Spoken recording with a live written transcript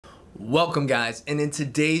Welcome guys, and in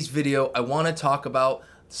today's video I want to talk about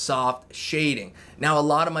soft shading. Now a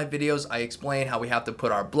lot of my videos I explain how we have to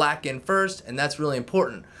put our black in first, and that's really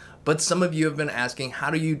important, but some of you have been asking how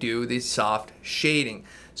do you do the soft shading.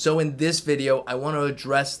 So in this video I want to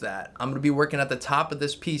address that. I'm going to be working at the top of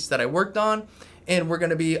this piece that I worked on, and we're going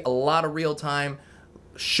to be a lot of real time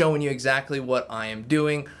showing you exactly what I am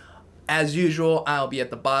doing. As usual, I'll be at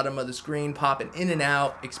the bottom of the screen popping in and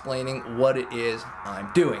out explaining what it is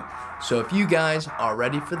I'm doing. So if you guys are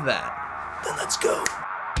ready for that, then let's go.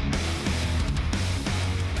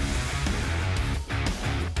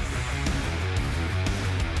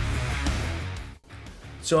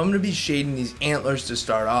 So I'm going to be shading these antlers to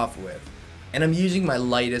start off with, and I'm using my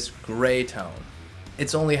lightest gray tone.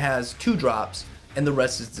 It only has 2 drops and the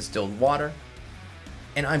rest is distilled water.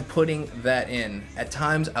 And I'm putting that in. At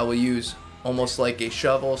times I will use almost like a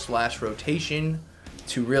shovel / rotation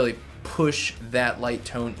to really push that light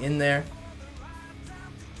tone in there.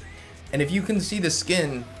 And if you can see the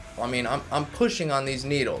skin, I mean, I'm pushing on these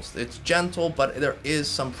needles. It's gentle, but there is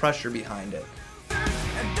some pressure behind it.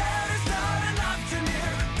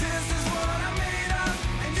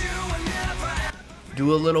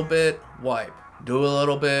 Do a little bit, wipe. Do a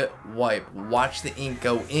little wipe. Watch the ink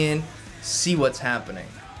go in. See what's happening.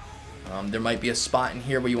 There might be a spot in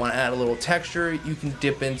here where you want to add a little texture. You can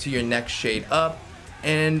dip into your next shade up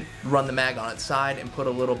and run the mag on its side and put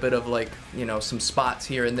a little bit of, like, you know, some spots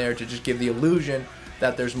here and there to just give the illusion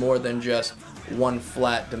that there's more than just one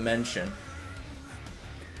flat dimension.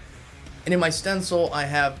 And in my stencil I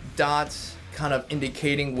have dots kind of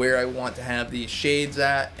indicating where I want to have these shades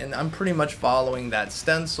at, and I'm pretty much following that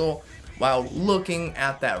stencil while looking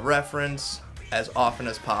at that reference as often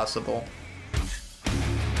as possible.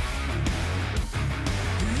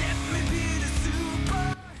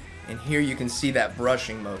 And here you can see that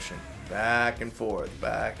brushing motion, back and forth,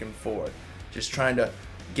 just trying to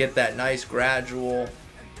get that nice gradual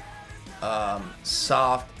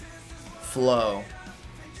soft flow.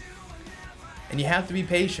 And you have to be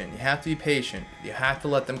patient. You have to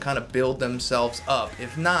let them kind of build themselves up.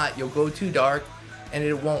 If not, you'll go too dark and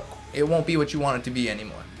it won't be what you want it to be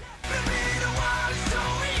anymore.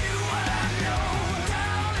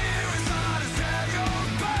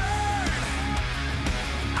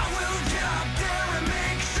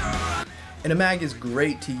 And a mag is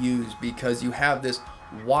great to use because you have this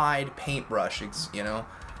wide paintbrush. You know,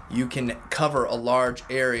 you can cover a large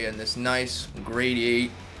area in this nice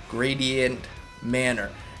gradient manner.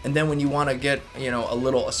 And then when you want to get, you know,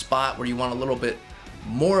 a spot where you want a little bit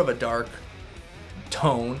more of a dark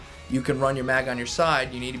tone, you can run your mag on your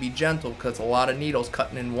side. You need to be gentle because a lot of needles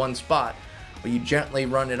cutting in one spot, but you gently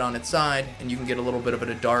run it on its side and you can get a little bit of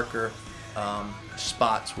a darker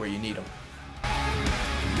spots where you need them.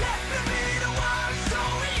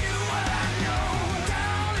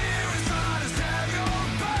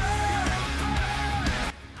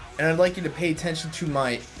 And I'd like you to pay attention to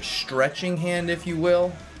my stretching hand, if you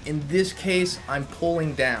will. In this case, I'm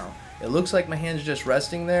pulling down. It looks like my hand's just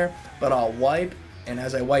resting there, but I'll wipe, and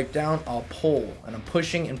as I wipe down, I'll pull. And I'm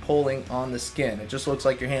pushing and pulling on the skin. It just looks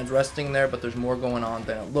like your hand's resting there, but there's more going on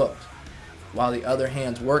than it looks. While the other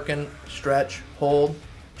hand's working, stretch, hold,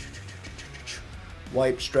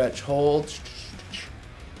 wipe, stretch, hold.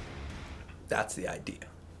 That's the idea.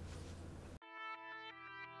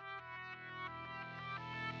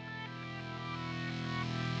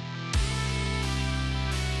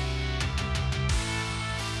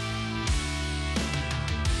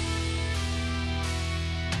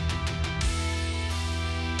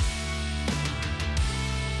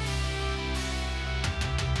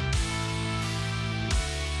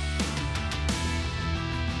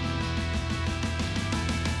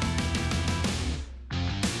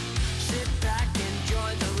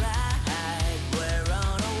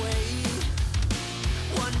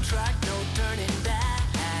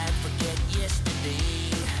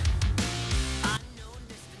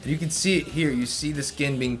 You can see it here. You see the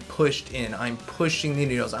skin being pushed in. I'm pushing the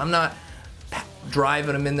needles. I'm not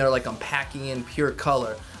driving them in there like I'm packing in pure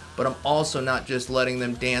color, but I'm also not just letting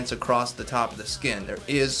them dance across the top of the skin. There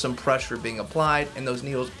is some pressure being applied and those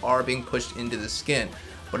needles are being pushed into the skin,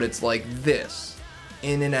 but it's like this,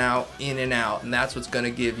 in and out, and that's what's going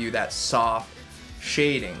to give you that soft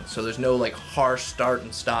shading. So there's no like harsh start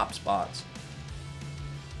and stop spots.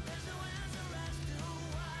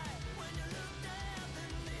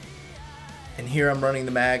 And here I'm running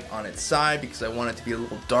the mag on its side because I want it to be a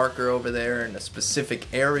little darker over there in a specific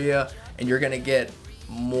area, and you're gonna get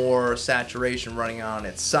more saturation running on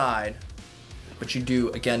its side but you do,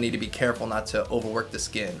 again, need to be careful not to overwork the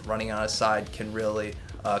skin. Running on a side can really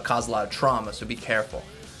cause a lot of trauma, so be careful.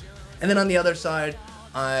 And then on the other side,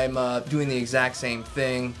 I'm doing the exact same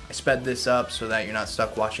thing. I sped this up so that you're not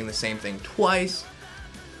stuck watching the same thing twice.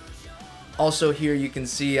 Also here you can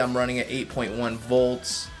see I'm running at 8.1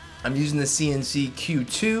 volts. I'm using the CNC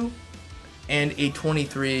Q2 and a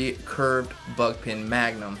 23 curved bugpin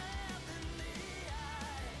Magnum.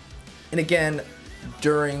 And again,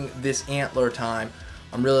 during this antler time,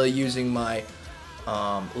 I'm really using my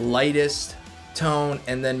lightest tone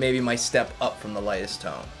and then maybe my step up from the lightest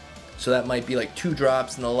tone. So that might be like 2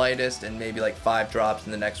 drops in the lightest and maybe like 5 drops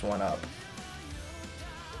in the next one up.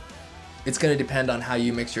 It's going to depend on how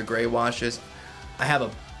you mix your gray washes. I have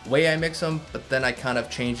a way I mix them, but then I kind of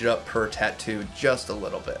change it up per tattoo just a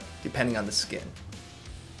little bit, depending on the skin.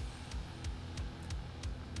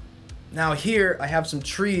 Now here I have some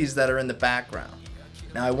trees that are in the background.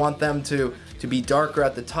 Now I want them to be darker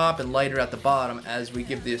at the top and lighter at the bottom, as we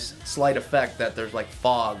give this slight effect that there's like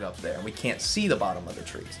fog up there and we can't see the bottom of the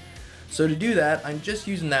trees. So to do that, I'm just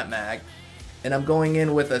using that mag, and I'm going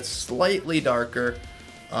in with a slightly darker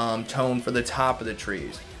tone for the top of the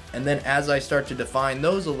trees. And then as I start to define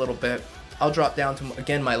those a little bit, I'll drop down to,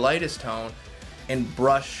 again, my lightest tone and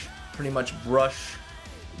pretty much brush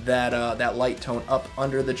that light tone up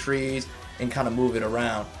under the trees and kind of move it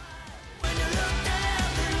around.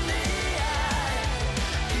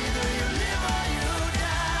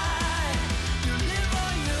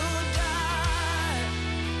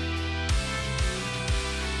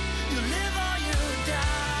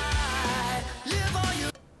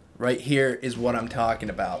 Right here is what I'm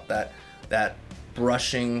talking about, that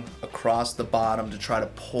brushing across the bottom to try to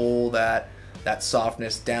pull that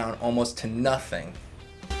softness down almost to nothing.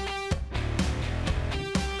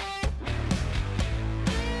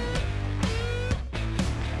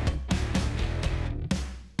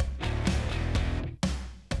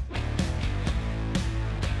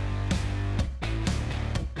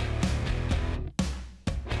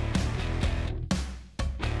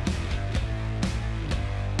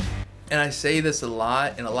 And I say this a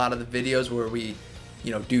lot in a lot of the videos where we,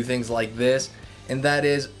 do things like this, and that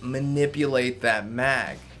is manipulate that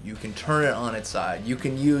mag. You can turn it on its side. You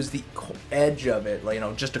can use the edge of it,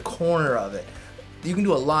 just a corner of it. You can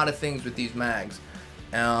do a lot of things with these mags.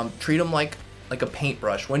 Treat them like a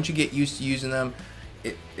paintbrush. Once you get used to using them,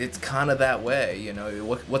 it's kind of that way.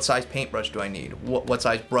 What size paintbrush do I need? What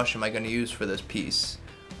size brush am I going to use for this piece?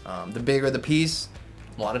 The bigger the piece,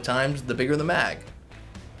 a lot of times the bigger the mag.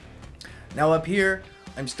 Now up here,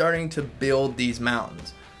 I'm starting to build these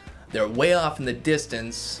mountains. They're way off in the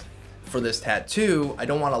distance for this tattoo. I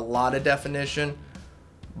don't want a lot of definition,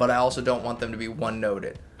 but I also don't want them to be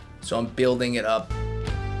one-noted. So I'm building it up.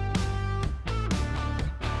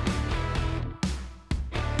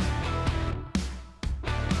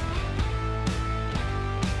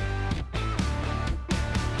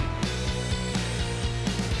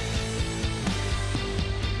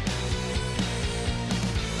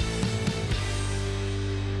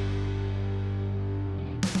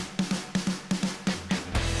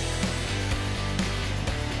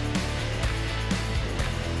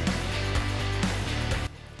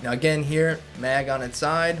 Now again here, mag on its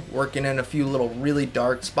side, working in a few little really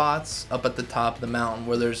dark spots up at the top of the mountain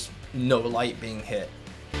where there's no light being hit.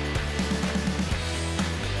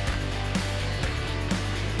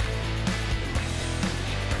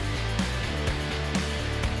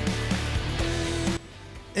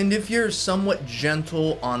 And if you're somewhat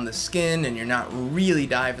gentle on the skin and you're not really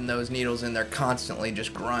diving those needles in there constantly,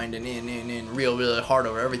 just grinding in really hard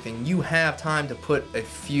over everything, you have time to put a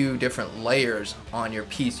few different layers on your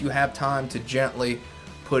piece. You have time to gently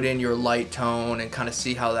put in your light tone and kind of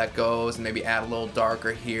see how that goes, and maybe add a little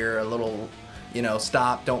darker here, a little,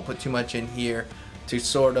 stop, don't put too much in here, to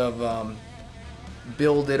sort of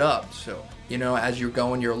build it up. So, as you're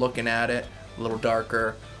going, you're looking at it a little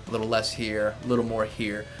darker, a little less here, a little more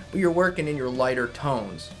here, but you're working in your lighter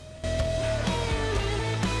tones.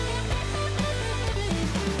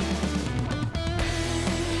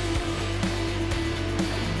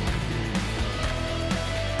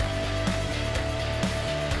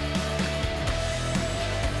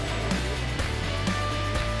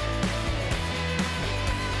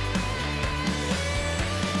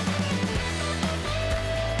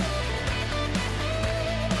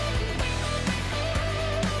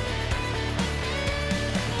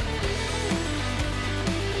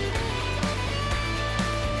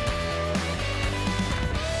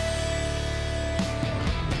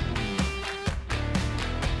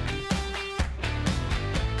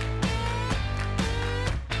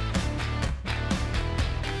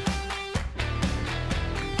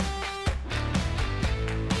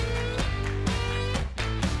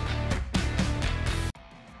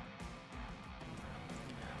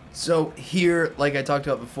 So here, like I talked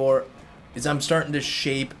about before, is I'm starting to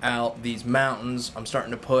shape out these mountains. I'm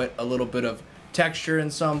starting to put a little bit of texture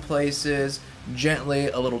in some places, gently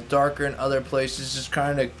a little darker in other places, just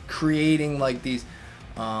kind of creating like these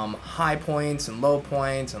high points and low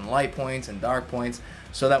points and light points and dark points,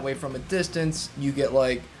 so that way from a distance you get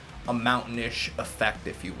like a mountainish effect,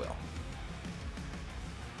 if you will.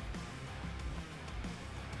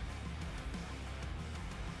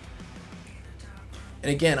 And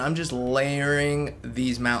again, I'm just layering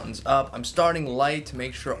these mountains up. I'm starting light to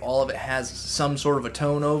make sure all of it has some sort of a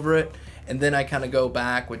tone over it, and then I kind of go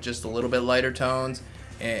back with just a little bit lighter tones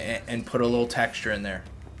and put a little texture in there.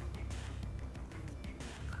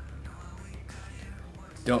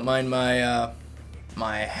 Don't mind my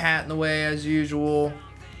my hat in the way as usual.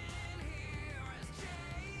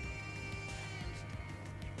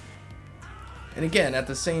 And again, at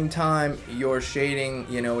the same time, you're shading,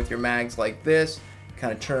 you know, with your mags like this,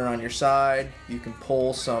 kind of turn it on your side. You can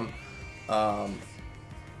pull some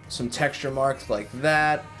texture marks like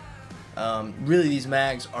that. Really, these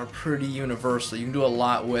mags are pretty universal. You can do a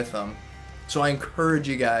lot with them. So I encourage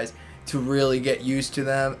you guys to really get used to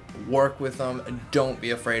them, work with them, don't be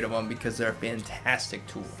afraid of them, because they're a fantastic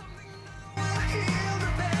tool.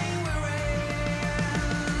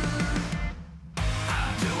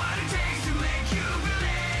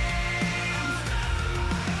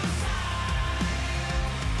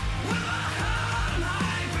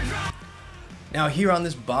 Now here on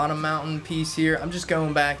this bottom mountain piece here, I'm just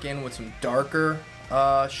going back in with some darker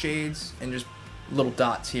shades and just little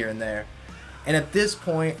dots here and there. And at this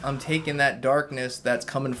point, I'm taking that darkness that's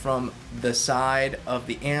coming from the side of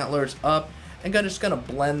the antlers up, and I'm just gonna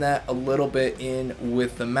blend that a little bit in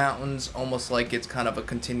with the mountains, almost like it's kind of a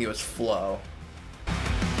continuous flow.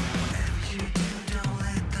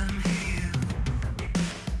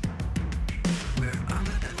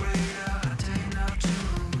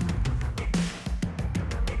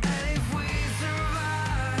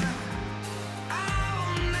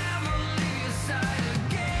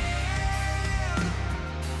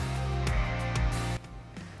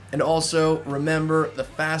 And also remember, the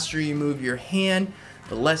faster you move your hand,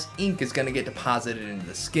 the less ink is going to get deposited into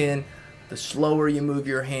the skin. The slower you move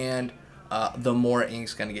your hand, the more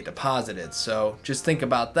ink's going to get deposited. So just think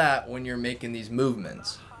about that when you're making these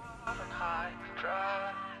movements.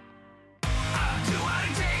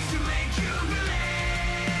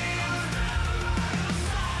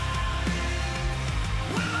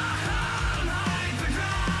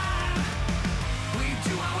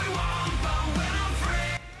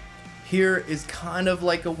 Here is kind of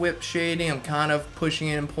like a whip shading. I'm kind of pushing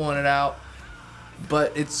it and pulling it out,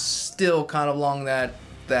 but it's still kind of along that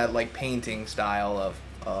like painting style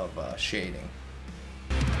of shading.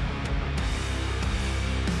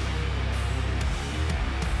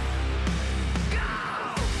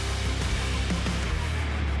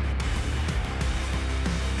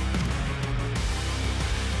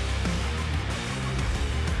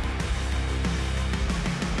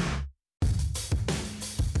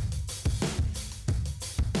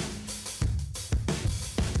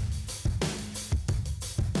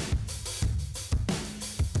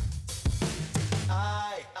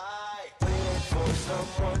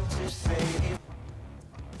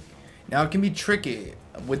 Now it can be tricky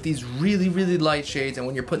with these really light shades, and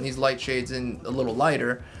when you're putting these light shades in a little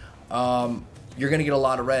lighter, you're gonna get a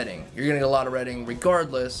lot of redding. You're gonna get a lot of redding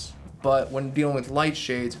regardless, but when dealing with light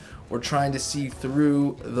shades, we're trying to see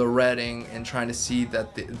through the redding and trying to see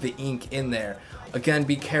that the ink in there. Again,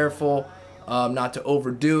 be careful not to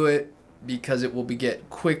overdo it, because it will get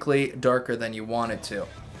quickly darker than you want it to.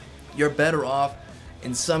 You're better off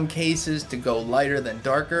in some cases to go lighter than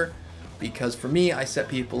darker, because for me, I set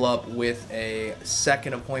people up with a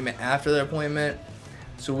second appointment after their appointment,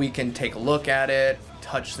 so we can take a look at it,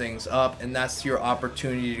 touch things up, and that's your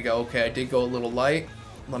opportunity to go, okay, I did go a little light,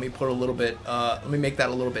 let me put a little bit, let me make that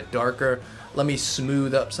a little bit darker, let me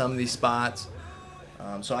smooth up some of these spots.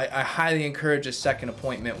 So I highly encourage a second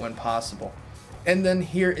appointment when possible. And then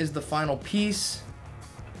here is the final piece,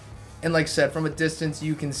 and like I said, from a distance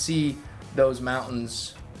you can see those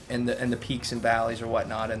mountains and the peaks and valleys or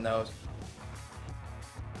whatnot in those.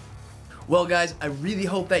 Well guys, I really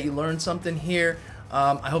hope that you learned something here.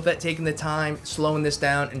 I hope that taking the time, slowing this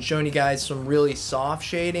down, and showing you guys some really soft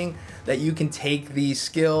shading, that you can take these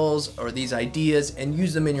skills or these ideas and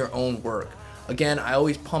use them in your own work. Again, I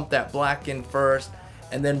always pump that black in first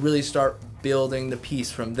and then really start building the piece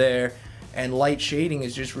from there. And light shading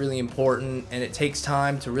is just really important, and it takes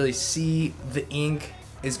time to really see the ink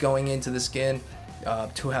is going into the skin,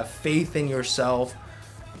 to have faith in yourself,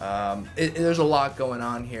 There's a lot going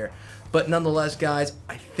on here. But nonetheless, guys,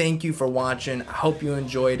 I thank you for watching. I hope you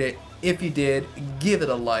enjoyed it. If you did, give it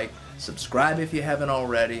a like, subscribe if you haven't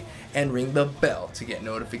already, and ring the bell to get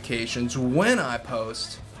notifications when I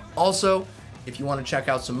post. Also, if you want to check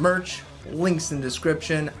out some merch, links in the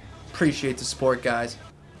description. Appreciate the support, guys.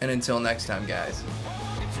 And until next time, guys.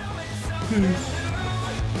 Peace.